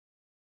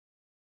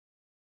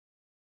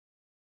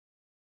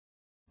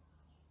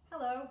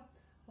Hello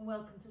and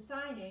welcome to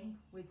Signing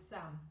with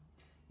Sam.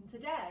 And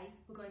today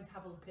we're going to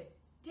have a look at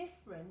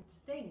different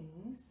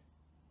things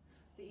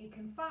that you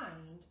can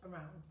find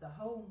around the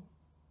home.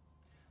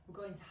 We're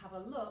going to have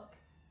a look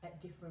at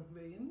different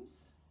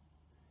rooms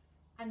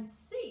and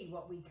see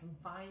what we can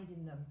find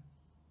in them.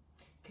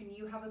 Can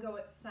you have a go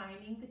at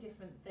signing the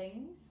different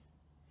things?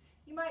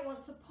 You might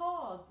want to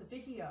pause the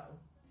video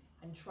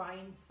and try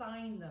and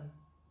sign them.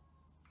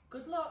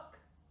 Good luck!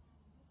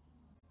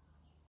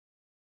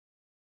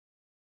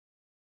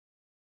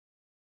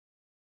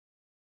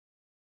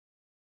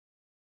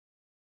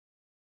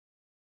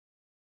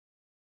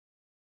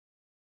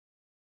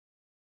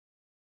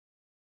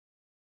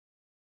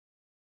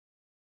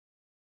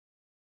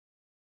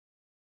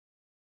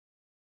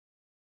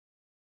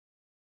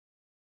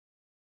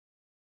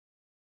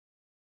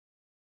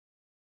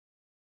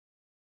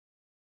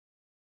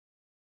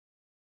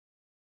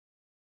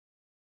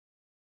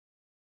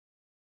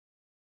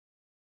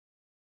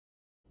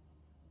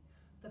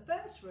 The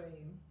first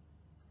room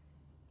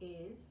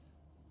is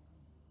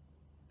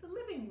the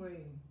living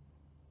room.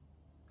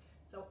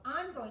 So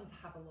I'm going to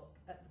have a look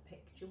at the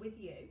picture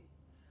with you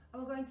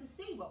and we're going to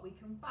see what we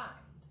can find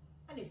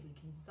and if we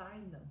can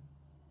sign them.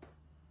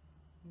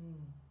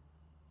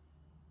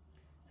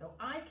 So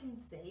I can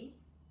see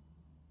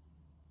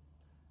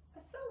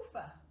a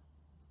sofa.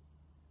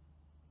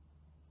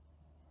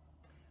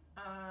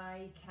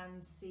 I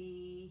can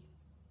see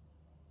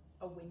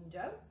a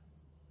window.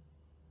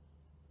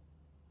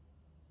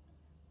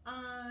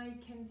 I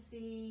can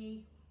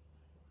see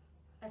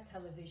a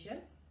television.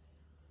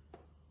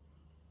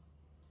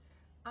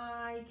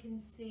 I can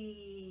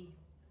see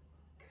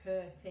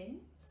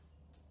curtains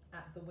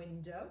at the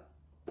window.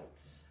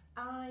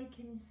 I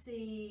can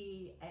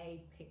see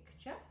a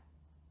picture.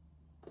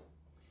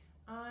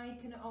 I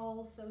can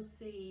also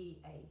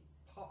see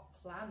a pot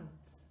plant.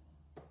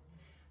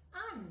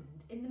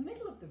 And in the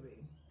middle of the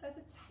room, there's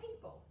a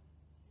table.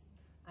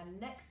 And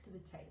next to the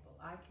table,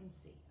 I can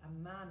see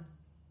a man.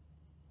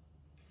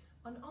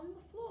 And on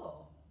the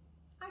floor,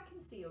 I can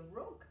see a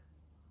rug.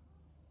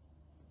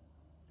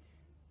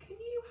 Can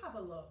you have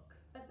a look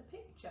at the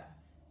picture?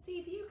 See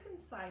if you can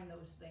sign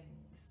those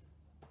things.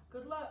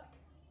 Good luck.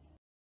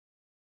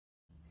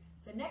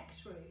 The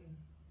next room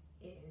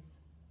is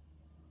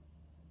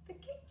the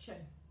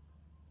kitchen.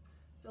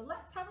 So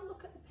let's have a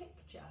look at the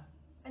picture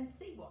and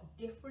see what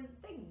different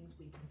things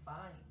we can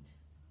find.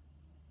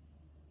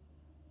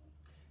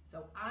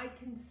 So I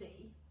can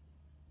see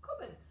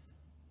cupboards.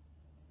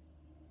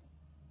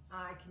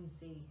 I can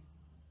see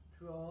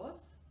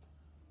drawers.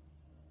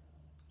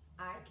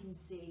 I can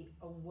see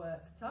a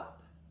worktop.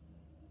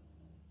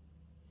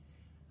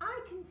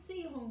 I can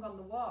see hung on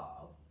the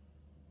wall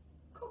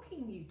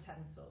cooking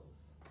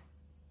utensils.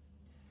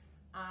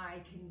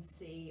 I can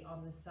see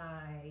on the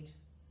side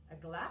a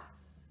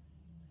glass.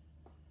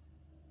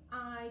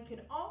 I can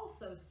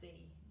also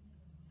see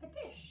a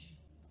dish.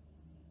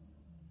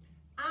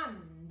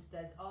 And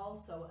there's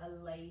also a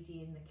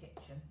lady in the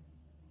kitchen.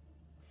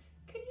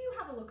 Can you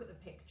have a look at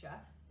the picture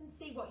and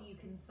see what you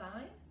can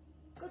sign?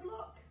 Good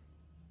luck!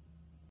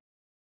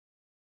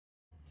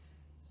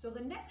 So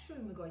the next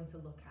room we're going to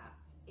look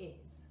at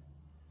is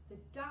the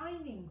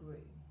dining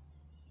room.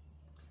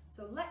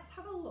 So let's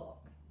have a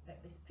look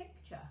at this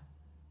picture,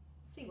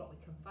 see what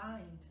we can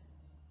find.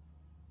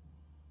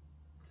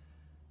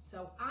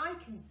 So I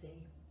can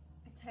see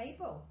a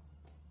table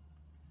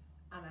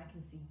and I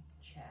can see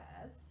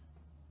chairs,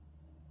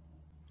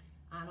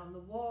 and on the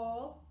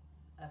wall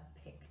a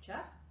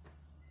picture.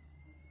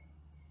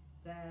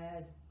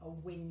 There's a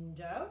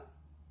window,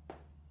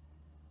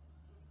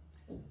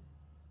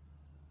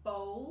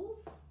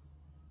 bowls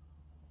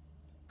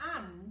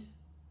and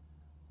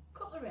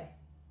cutlery.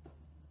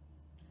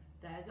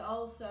 There's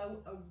also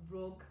a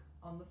rug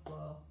on the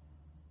floor.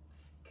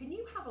 Can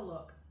you have a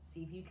look,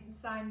 see if you can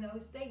sign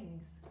those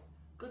things?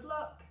 Good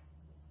luck!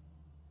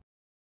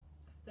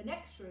 The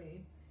next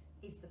room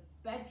is the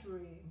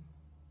bedroom.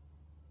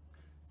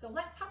 So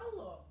let's have a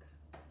look,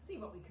 see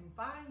what we can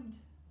find.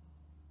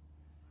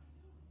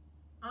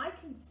 I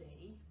can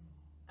see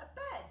a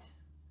bed,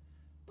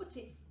 but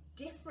it's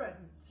different.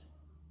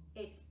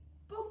 It's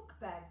bunk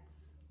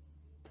beds.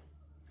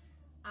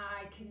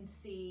 I can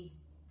see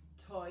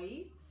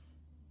toys.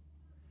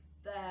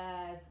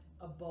 There's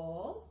a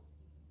ball,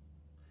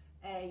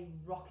 a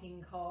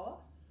rocking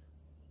horse,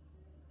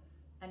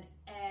 an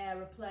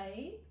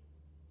aeroplane,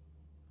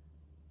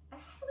 a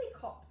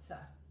helicopter,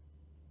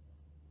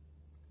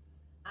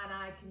 and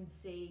I can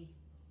see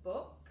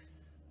books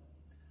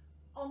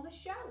on the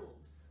shelves.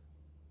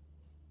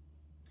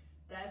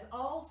 There's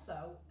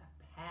also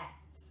a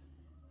pet,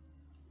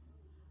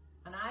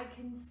 and I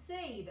can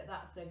see that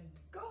that's a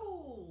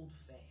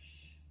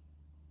goldfish.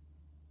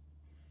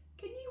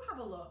 Can you have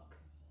a look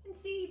and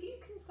see if you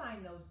can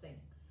sign those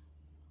things?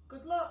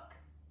 Good luck!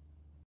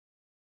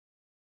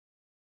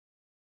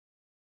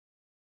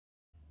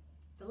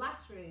 The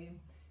last room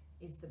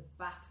is the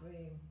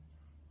bathroom.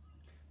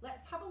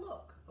 Let's have a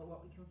look at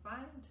what we can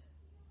find.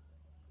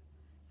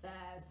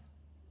 There's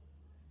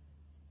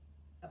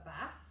a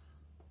bath,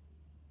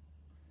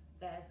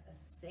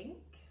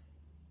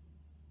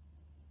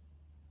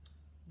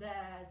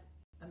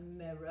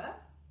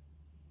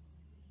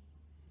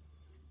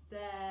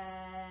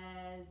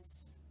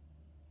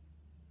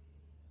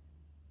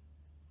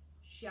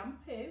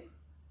 shampoo,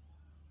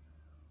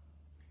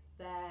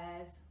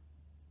 there's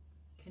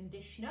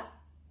conditioner,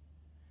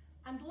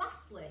 and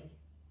lastly,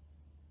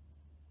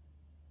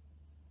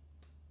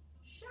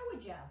 shower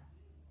gel.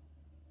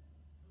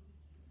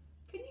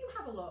 Can you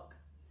have a look?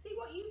 See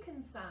what you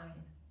can sign.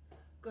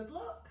 Good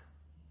luck.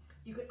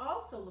 You could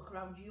also look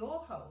around your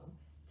home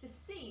to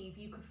see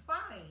if you could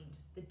find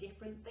the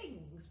different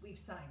things we've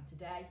signed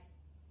today.